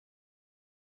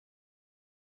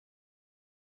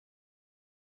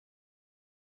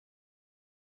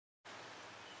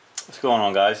What's going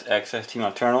on, guys? XST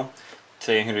Nocturnal.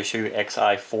 Today I'm here to show you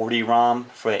Xi40 ROM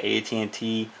for the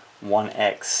AT&T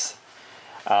 1X.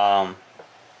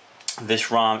 This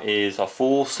ROM is a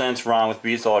full sense ROM with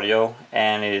Beats audio,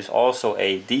 and it is also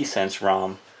a D-Sense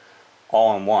ROM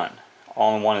all-in-one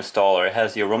installer. It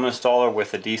has the Aroma Installer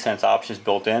with the D-Sense options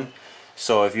built in.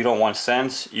 So if you don't want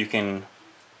Sense, you can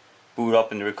boot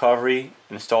up into recovery,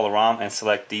 install the ROM, and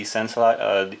select D-Sense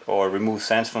or remove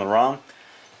Sense from the ROM,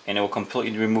 and it will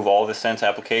completely remove all the Sense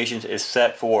applications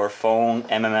except for phone,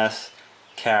 MMS,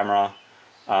 camera,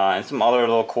 and some other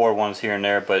little core ones here and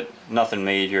there, but nothing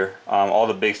major. All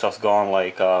the big stuff's gone,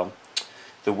 like the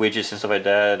widgets and stuff like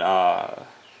that.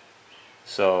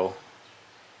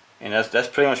 And that's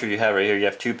pretty much what you have right here. You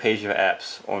have 2 pages of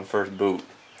apps on first boot.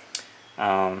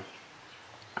 Let's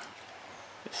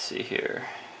see here.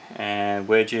 And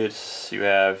widgets, you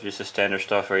have just the standard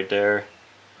stuff right there.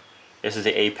 This is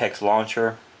the Apex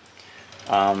launcher.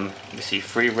 You see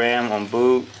free RAM on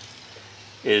boot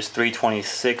is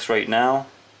 326 right now.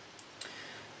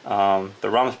 The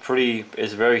ROM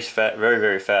is very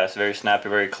fast, very snappy,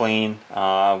 very clean.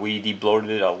 We debloated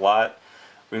it a lot,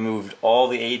 removed all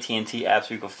the AT&T apps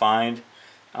we could find,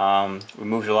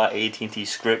 removed a lot of AT&T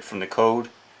script from the code,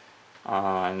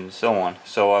 and so on.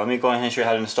 So let me go ahead and show you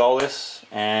how to install this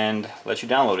and let you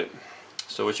download it.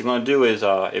 So what you're going to do is,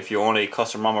 if you own a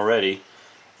custom ROM already,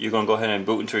 you're going to go ahead and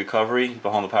boot into recovery,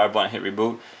 behind the power button, hit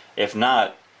reboot. If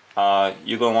not,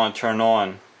 you're going to want to turn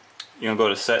on, you're going to go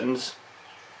to settings,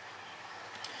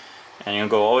 and you're going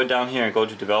to go all the way down here and go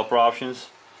to developer options,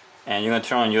 and you're going to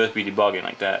turn on USB debugging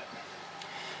like that.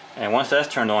 And once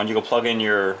that's turned on, you can plug in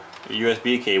your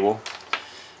USB cable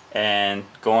and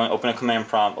go and open a command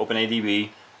prompt, open ADB,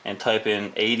 and type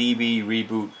in ADB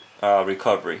reboot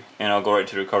recovery, and it'll go right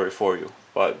to the recovery for you.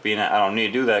 But being that I don't need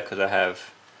to do that because I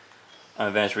have an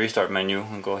advanced restart menu,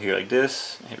 and go here like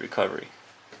this and hit recovery.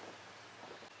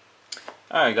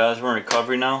 Alright guys, we're in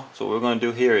recovery now. So what we're going to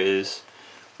do here is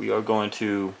we are going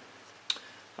to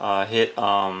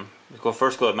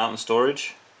first go to mountain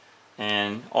storage,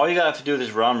 and all you have to do with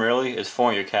this ROM really is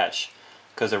format your cache,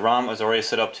 because the ROM is already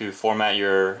set up to format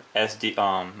your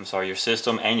your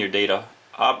system and your data.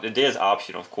 The data is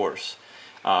optional, of course,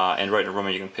 and right in the ROM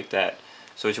you can pick that.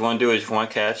 So what you want to do is you want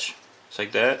to cache just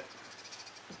like that,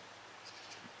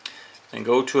 then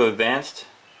go to advanced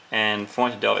and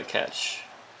format the Delta cache.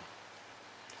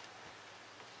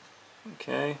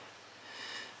 Okay.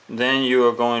 Then you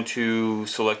are going to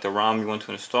select the ROM you want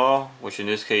to install, which in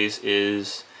this case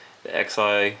is the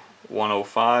Xi40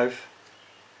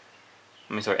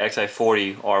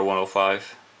 R105.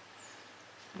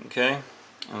 Okay,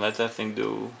 and let that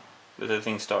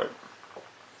thing start.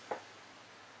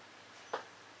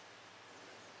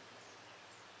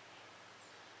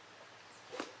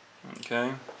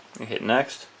 Okay, you hit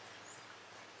next.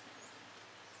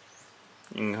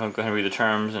 You can go ahead and read the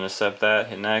terms and accept that,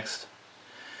 hit next.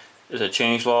 There's a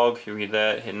change log, you read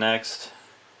that, hit next.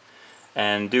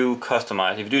 And do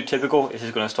customize. If you do typical, it's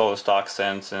just going to install the stock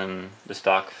sense and the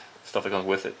stock stuff that comes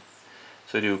with it.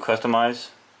 So do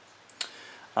customize.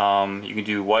 You can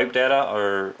do wipe data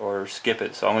or skip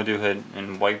it. So I'm going to do ahead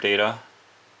and wipe data.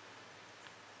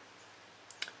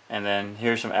 And then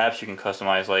here's some apps you can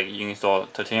customize, like you can install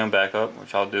Titanium Backup,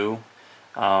 which I'll do.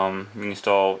 You can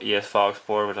install EsFile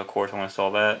Explorer, which of course I'm going to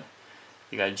install that.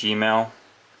 You got Gmail,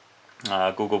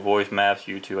 Google Voice, Maps,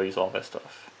 YouTube. I use all that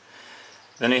stuff.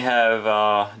 Then you have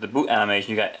the boot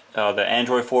animation. You got the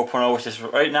Android 4.0, which is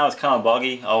right now it's kind of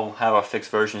buggy. I'll have a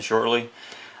fixed version shortly.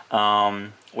 We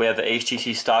have the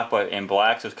HTC stock, but in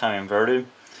black, so it's kind of inverted.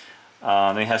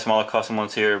 Then you have some other custom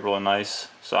ones here, really nice.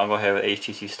 So I'll go ahead with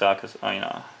HTC stock, because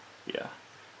yeah,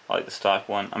 I like the stock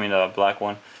one. The black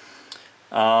one.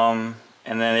 And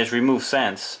then there's remove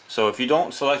sense. So if you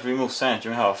don't select remove sense,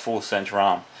 you're gonna have a full sense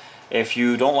ROM. If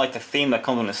you don't like the theme that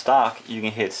comes in the stock, you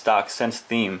can hit stock sense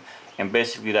theme, and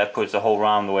basically that puts the whole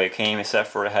ROM the way it came, except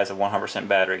for it has a 100%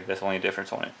 battery. That's the only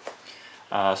difference on it.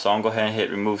 So I'm gonna go ahead and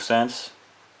hit remove sense.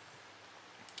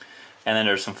 And then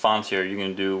there's some fonts here. You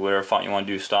can do whatever font you want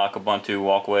to do, stock, Ubuntu,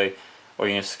 walkway, or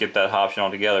you can skip that option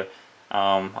altogether.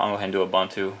 I'll go ahead and do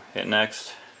Ubuntu. Hit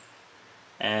next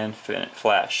and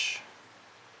flash.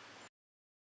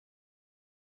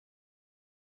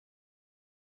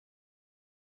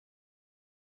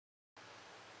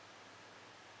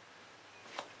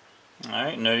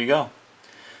 Alright, and there you go.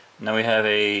 Now we have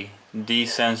a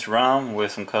D-Sense ROM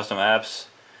with some custom apps.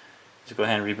 Just go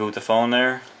ahead and reboot the phone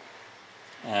there,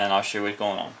 and I'll show you what's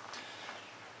going on.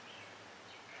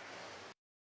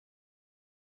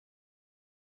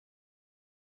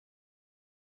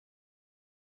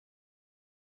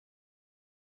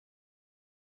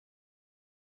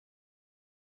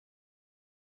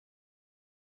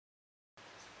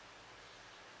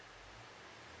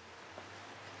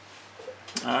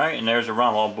 Alright, and there's the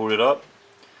ROM all booted up.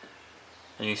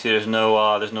 And you can see there's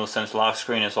no Sense lock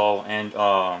screen. It's all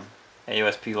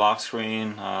AOSP lock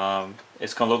screen.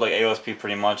 It's gonna look like AOSP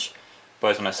pretty much,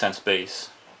 but it's on a Sense base.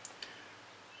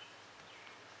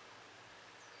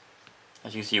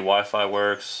 As you can see, Wi-Fi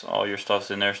works. All your stuff's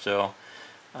in there still.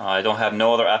 I don't have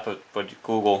no other app but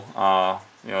Google.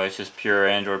 You know, it's just pure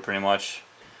Android pretty much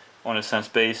on a Sense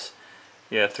base.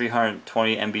 Yeah,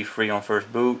 320 MB free on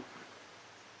first boot.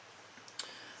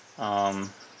 And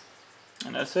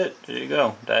that's it. There you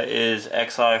go. That is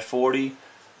Xi40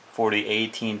 for the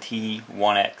AT&T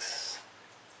 1X.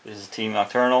 This is Team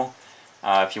Nocturnal.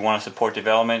 If you want to support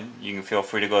development, you can feel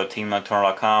free to go to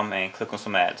teamnocturnal.com and click on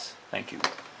some ads. Thank you.